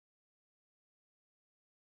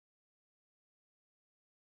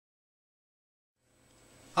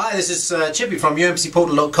Hi, this is Chippy from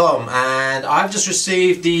umpcportal.com, and I've just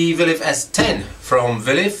received the Viliv S10 from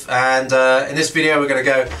Viliv, and in this video we're going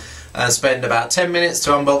to go and spend about 10 minutes to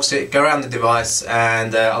unbox it, go around the device,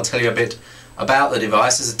 and I'll tell you a bit about the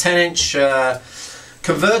device. It's a 10-inch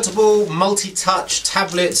convertible multi-touch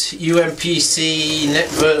tablet UMPC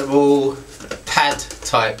netvertible pad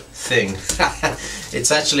type thing.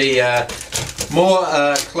 It's actually more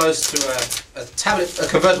close to a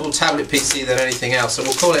convertible tablet PC than anything else, so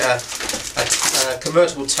we'll call it a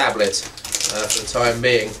convertible tablet for the time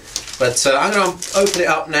being. But I'm going to open it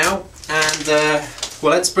up now, and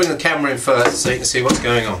well, let's bring the camera in first so you can see what's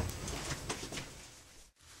going on.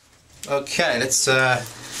 Okay, let's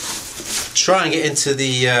try and get into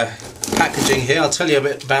the packaging here. I'll tell you a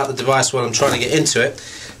bit about the device while I'm trying to get into it.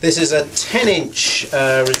 This is a 10-inch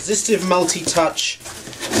resistive multi-touch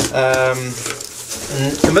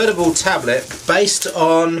convertible tablet based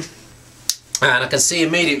on, and I can see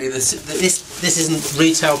immediately this isn't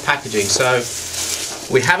retail packaging, so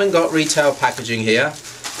we haven't got retail packaging here.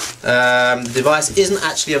 The device isn't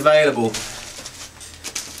actually available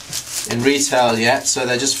in retail yet, so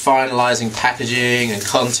they're just finalising packaging and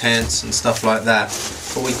contents and stuff like that.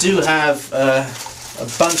 But we do have a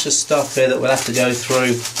bunch of stuff here that we'll have to go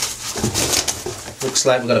through. Looks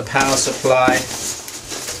like we've got a power supply,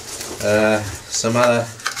 some other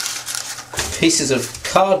pieces of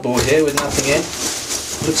cardboard here with nothing in.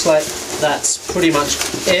 Looks like that's pretty much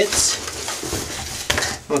it.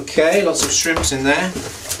 Okay, lots of shrimps in there.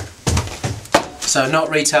 So not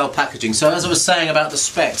retail packaging. So as I was saying about the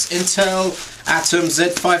specs, Intel Atom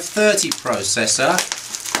Z530 processor,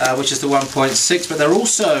 which is the 1.6, but they're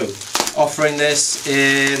also offering this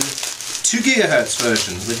in 2 GHz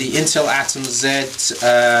version with the Intel Atom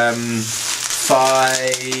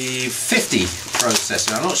Z550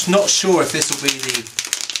 processor. I'm not sure if this will be the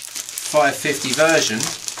 550 version.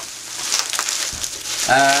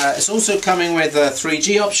 It's also coming with a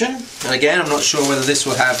 3G option, and again I'm not sure whether this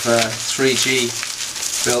will have 3G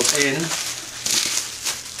built in.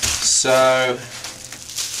 So,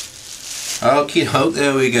 okie doke,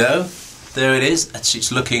 there we go. There it is. Actually,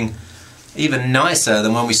 it's looking even nicer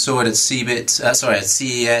than when we saw it at at CES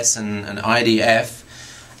and IDF.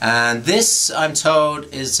 And this, I'm told,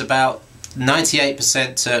 is about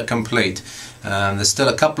 98% complete. There's still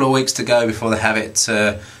a couple of weeks to go before they have it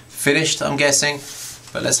finished, I'm guessing.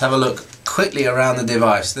 But let's have a look quickly around the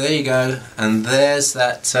device. There you go, and there's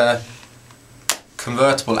that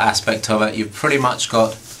convertible aspect of it. You've pretty much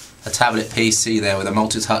got a tablet PC there with a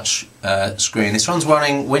multi-touch screen. This one's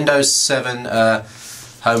running Windows 7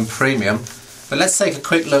 Home Premium. But let's take a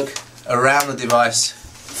quick look around the device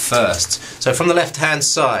first. So from the left hand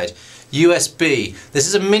side, USB. This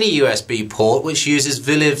is a mini USB port which uses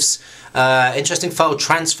Viliv's interesting file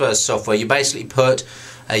transfer software. You basically put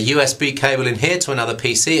a USB cable in here to another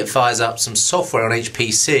PC, it fires up some software on each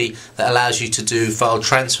PC that allows you to do file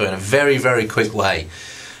transfer in a very, very quick way.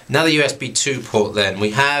 Another USB 2 port then.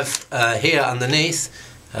 We have here underneath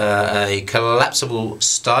a collapsible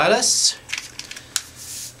stylus.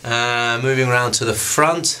 Moving around to the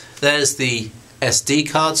front, there's the SD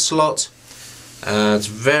card slot. It's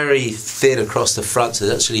very thin across the front, so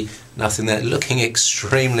there's actually nothing there. Looking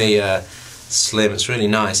extremely slim, it's really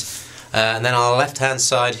nice. And then on the left hand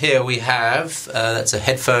side here we have, that's a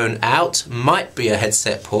headphone out, might be a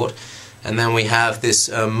headset port, and then we have this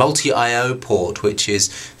multi-IO port, which is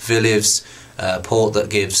Viliv's port that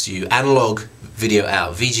gives you analog video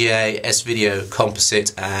out, VGA, S-video,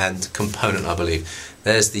 composite and component, I believe.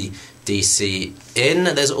 There's the DC in.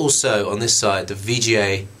 There's also on this side the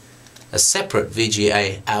VGA, a separate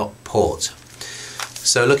VGA out port.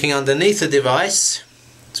 So looking underneath the device,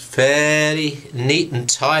 it's fairly neat and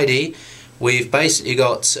tidy. We've basically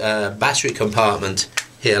got a battery compartment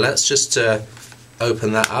here. Let's just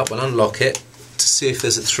open that up and unlock it to see if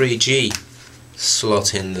there's a 3G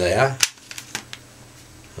slot in there.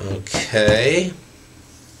 Okay.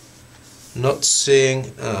 Not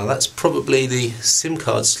seeing, that's probably the SIM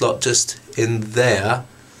card slot just in there,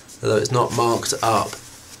 although it's not marked up.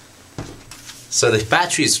 So the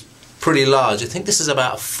battery's pretty large. I think this is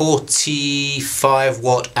about a 45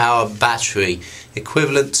 watt-hour battery,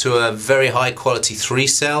 equivalent to a very high quality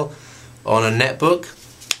 3-cell on a netbook.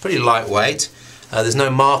 Pretty lightweight. There's no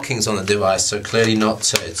markings on the device, so clearly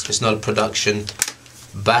not. It's just not a production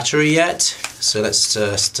battery yet. So let's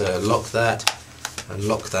just lock that and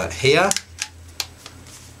lock that here.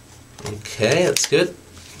 Okay, that's good.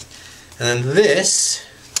 And then this,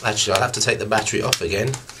 actually I'll have to take the battery off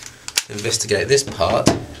again, investigate this part.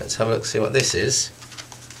 Let's have a look, see what this is.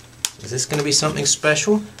 Is this going to be something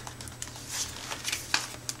special?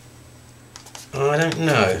 I don't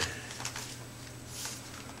know.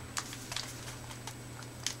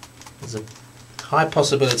 There's a high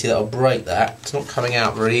possibility that I'll break that. It's not coming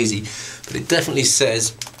out very easy, but it definitely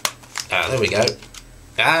says, there we go.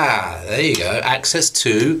 There you go, access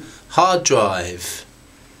to hard drive.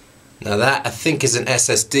 Now that I think is an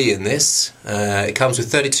SSD in this. It comes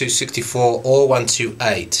with 32, 64 or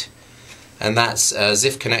 128, and that's a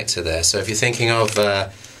ZIF connector there. So if you're thinking of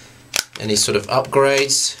any sort of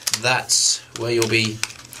upgrades, that's where you'll be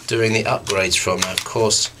doing the upgrades from. Now, of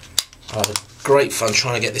course, I'll have great fun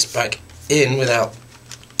trying to get this back in without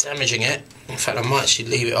damaging it. In fact, I might actually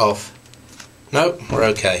leave it off. Nope, we're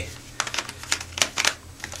okay.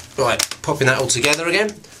 Right, popping that all together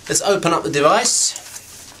again. Let's open up the device.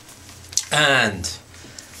 And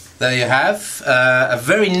there you have a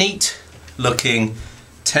very neat looking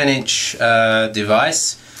 10-inch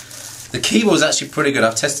device. The keyboard is actually pretty good.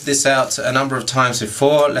 I've tested this out a number of times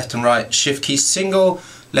before. Left and right shift key single,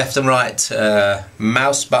 left and right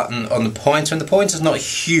mouse button on the pointer, and the pointer is not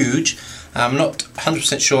huge. I'm not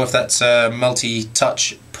 100% sure if that's a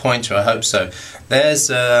multi-touch pointer. I hope so. There's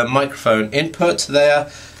a microphone input there.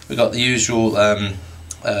 We've got the usual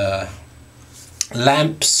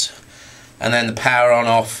lamps, and then the power on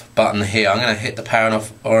off button here. I'm going to hit the power on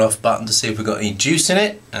off button to see if we've got any juice in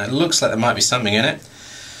it. It looks like there might be something in it.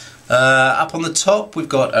 Up on the top we've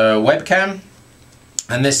got a webcam,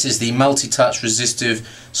 and this is the multi-touch resistive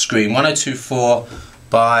screen, 1024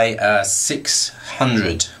 by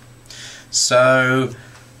 600. So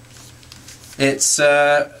it's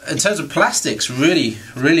in terms of plastics, really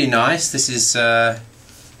nice. This is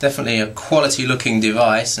definitely a quality looking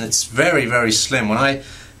device, and it's very slim. When I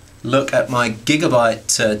look at my Gigabyte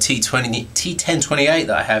T1028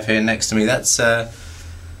 that I have here next to me, that's a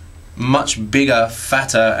much bigger,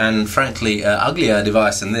 fatter, and frankly uglier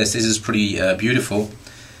device than this. This is pretty beautiful.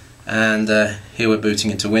 And here we're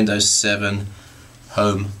booting into Windows 7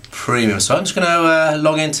 Home Premium. So I'm just going to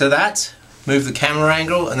log into that, move the camera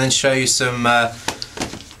angle, and then show you some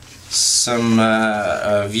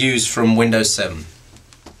views from Windows 7.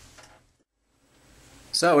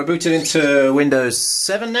 So we're booted into Windows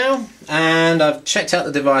 7 now, and I've checked out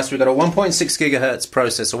the device. We've got a 1.6 GHz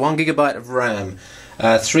processor, 1 GB of RAM,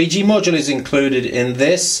 3G module is included in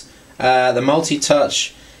this. The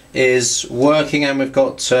multi-touch is working, and we've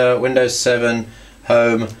got Windows 7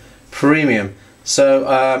 Home Premium. So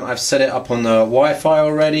I've set it up on the Wi-Fi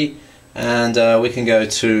already, and we can go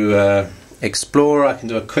to Explorer. I can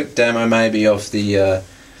do a quick demo maybe of the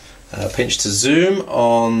pinch to zoom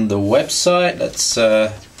on the website. Let's go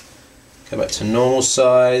back to normal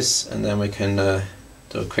size, and then we can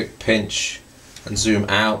do a quick pinch and zoom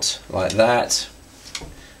out like that,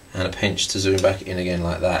 and a pinch to zoom back in again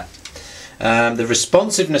like that. The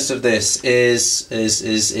responsiveness of this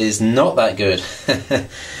is not that good.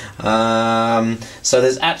 So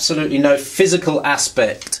there's absolutely no physical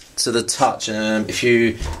aspect to the touch. If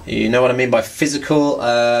you know what I mean by physical,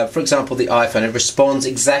 for example, the iPhone, it responds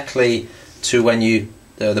exactly to when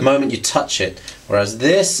the moment you touch it, whereas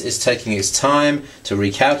this is taking its time to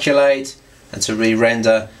recalculate and to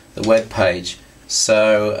re-render the web page.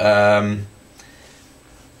 So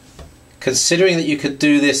considering that you could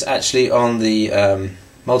do this actually on the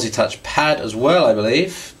multi-touch pad as well, I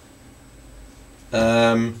believe,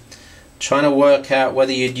 trying to work out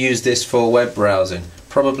whether you'd use this for web browsing.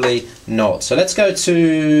 Probably not. So let's go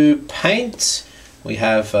to Paint. We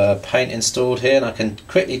have Paint installed here, and I can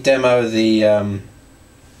quickly demo the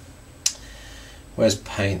where's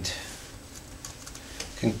Paint?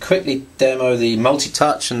 Can quickly demo the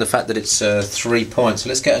multi-touch and the fact that it's 3 points. So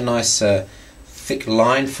let's get a nice thick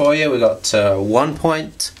line for you. We've got 1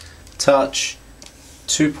 point touch,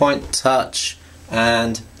 2 point touch,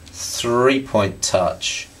 and 3 point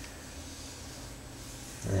touch.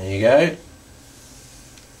 There you go.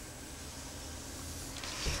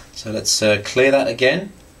 So let's clear that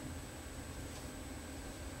again.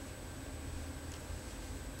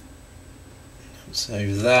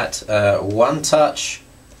 So that 1 touch,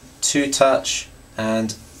 2 touch,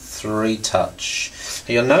 and 3 touch.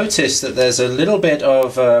 You'll notice that there's a little bit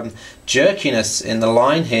of jerkiness in the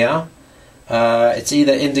line here. It's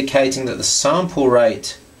either indicating that the sample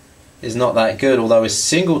rate is not that good, although with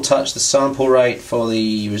single touch the sample rate for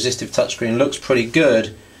the resistive touchscreen looks pretty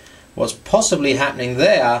good. What's possibly happening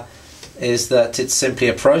there is that it's simply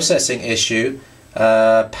a processing issue.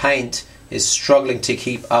 Paint is struggling to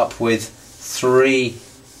keep up with 3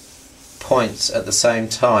 points at the same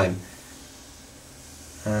time.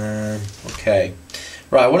 Okay,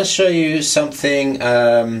 right, I want to show you something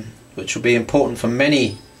which will be important for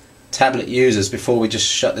many tablet users before we just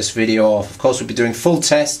shut this video off. Of course, we'll be doing full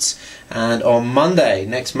tests, and on Monday,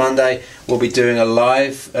 next Monday, we'll be doing a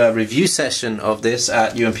live review session of this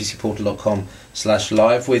at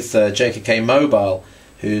umpcportal.com/live with JKK Mobile,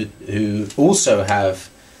 who also have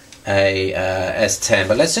a S10.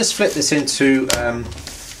 But let's just flip this into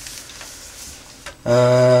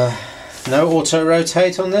no auto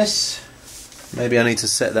rotate on this. Maybe I need to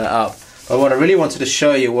set that up. But what I really wanted to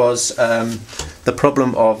show you was the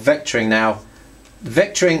problem of vectoring. Now,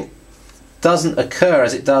 vectoring doesn't occur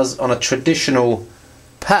as it does on a traditional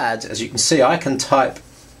pad. As you can see, I can type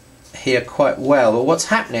here quite well, but what's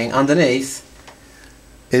happening underneath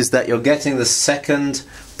is that you're getting the second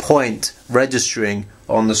point registering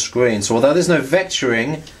on the screen. So although there's no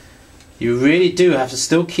vectoring, you really do have to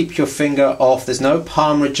still keep your finger off. There's no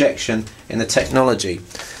palm rejection in the technology.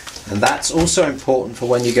 And that's also important for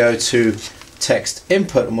when you go to text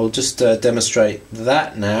input, and we'll just demonstrate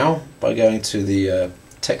that now by going to the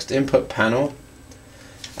text input panel.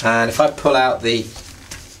 And if I pull out the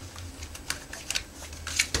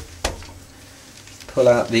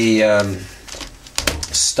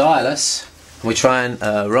stylus, and we try and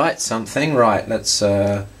write something, right, let's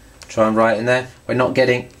try and write in there. We're not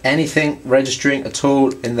getting anything registering at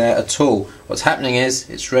all in there at all. What's happening is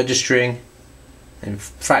it's registering. In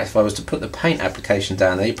fact, if I was to put the paint application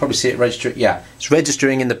down there, you'd probably see it registering. Yeah, it's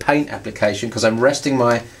registering in the paint application because I'm resting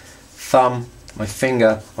my thumb, my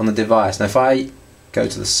finger on the device. Now if I go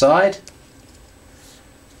to the side,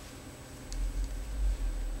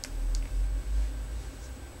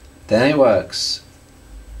 then it works.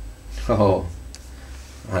 Oh,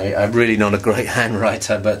 I'm really not a great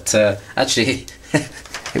handwriter, but actually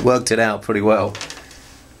it worked it out pretty well.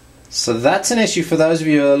 So that's an issue for those of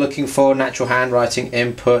you who are looking for natural handwriting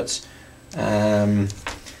input and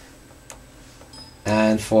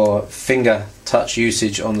for finger touch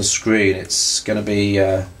usage on the screen. It's going to be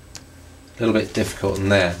a little bit difficult in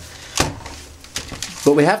there.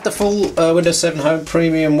 But we have the full Windows 7 Home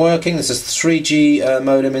Premium working. This is the 3G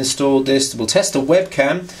modem installed. We'll test the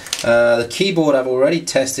webcam. The keyboard I've already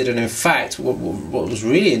tested, and in fact what was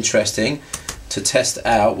really interesting to test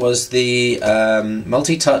out was the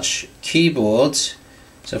multi-touch keyboard.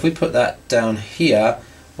 So if we put that down here,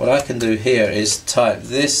 what I can do here is type,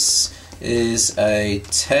 this is a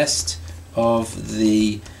test of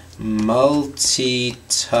the multi-touch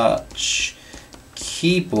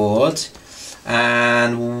keyboard,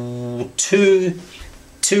 and two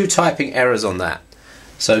typing errors on that.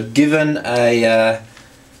 So given a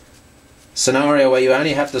scenario where you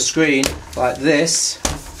only have the screen like this,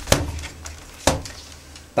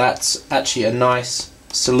 that's actually a nice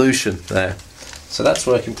solution there. So that's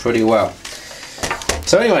working pretty well.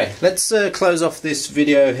 So anyway, let's close off this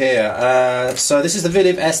video here. So this is the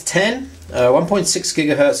Viliv S10, 1.6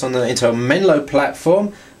 GHz on the Intel Menlo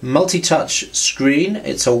platform, multi-touch screen.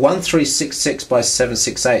 It's a 1366 by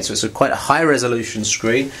 768, so it's quite a high resolution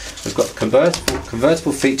screen. We've got the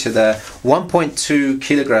convertible feature there, 1.2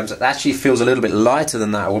 kilograms. It actually feels a little bit lighter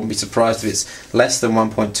than that. I wouldn't be surprised if it's less than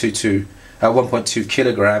 1.2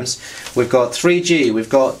 kilograms. We've got 3G, we've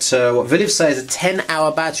got what Viliv says is a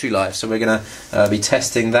 10-hour battery life, so we're going to be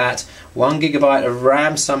testing that. 1 GB of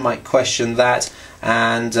RAM, some might question that,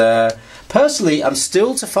 and personally I'm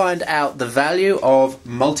still to find out the value of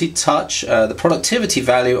multi-touch, the productivity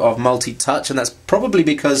value of multi-touch, and that's probably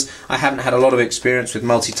because I haven't had a lot of experience with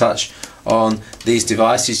multi-touch on these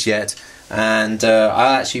devices yet. And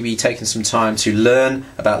I'll actually be taking some time to learn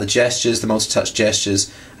about the gestures, the multi-touch gestures,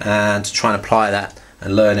 and to try and apply that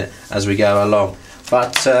and learn it as we go along.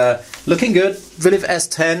 But looking good, Viliv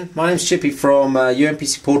S10. My name's Chippy from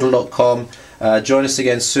umpcportal.com. Join us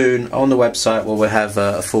again soon on the website where we'll have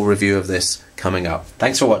a full review of this coming up.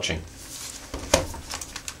 Thanks for watching.